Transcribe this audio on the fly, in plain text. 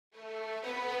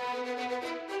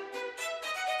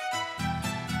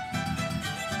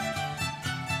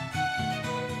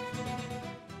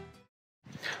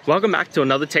Welcome back to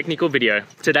another technical video.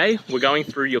 Today, we're going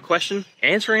through your question,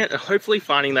 answering it, and hopefully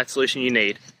finding that solution you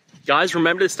need. Guys,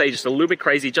 remember to stay just a little bit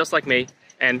crazy, just like me,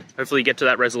 and hopefully get to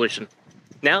that resolution.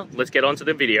 Now, let's get on to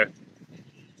the video.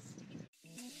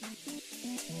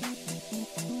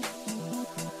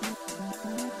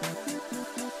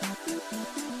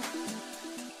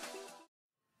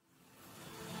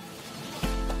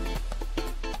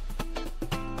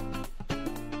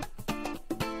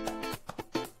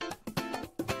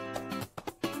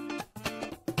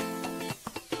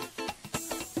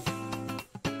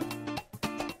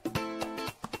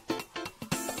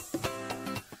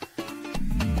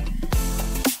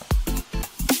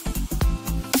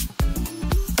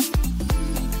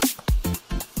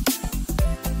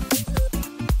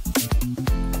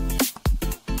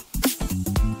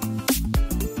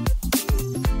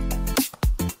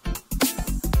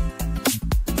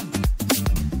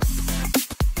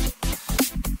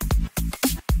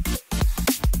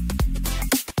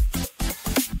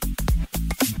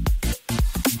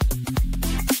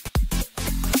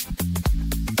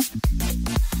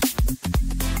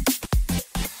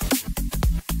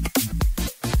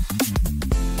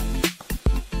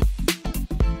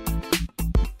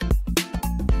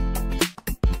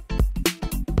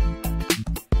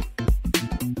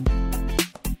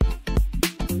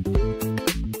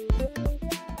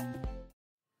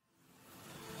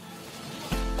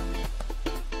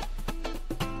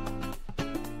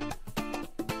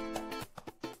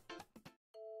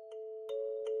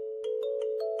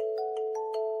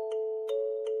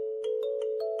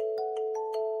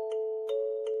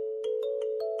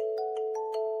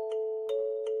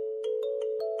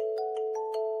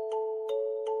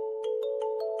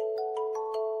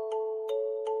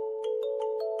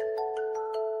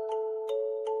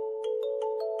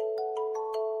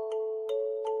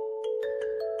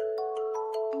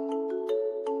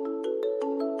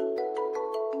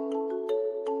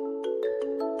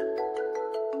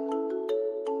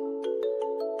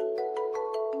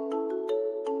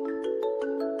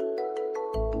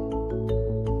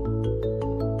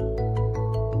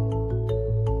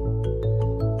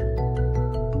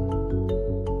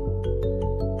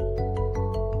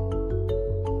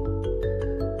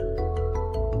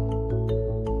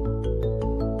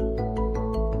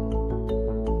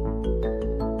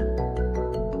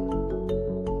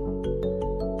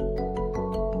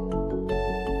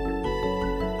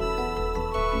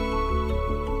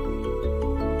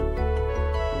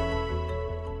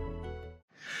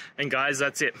 And guys,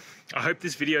 that's it. I hope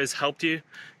this video has helped you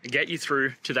and get you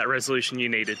through to that resolution you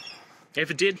needed.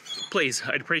 If it did, please,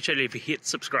 I'd appreciate it if you hit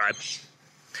subscribe.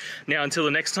 Now, until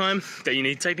the next time that you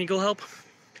need technical help,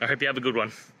 I hope you have a good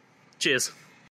one. Cheers.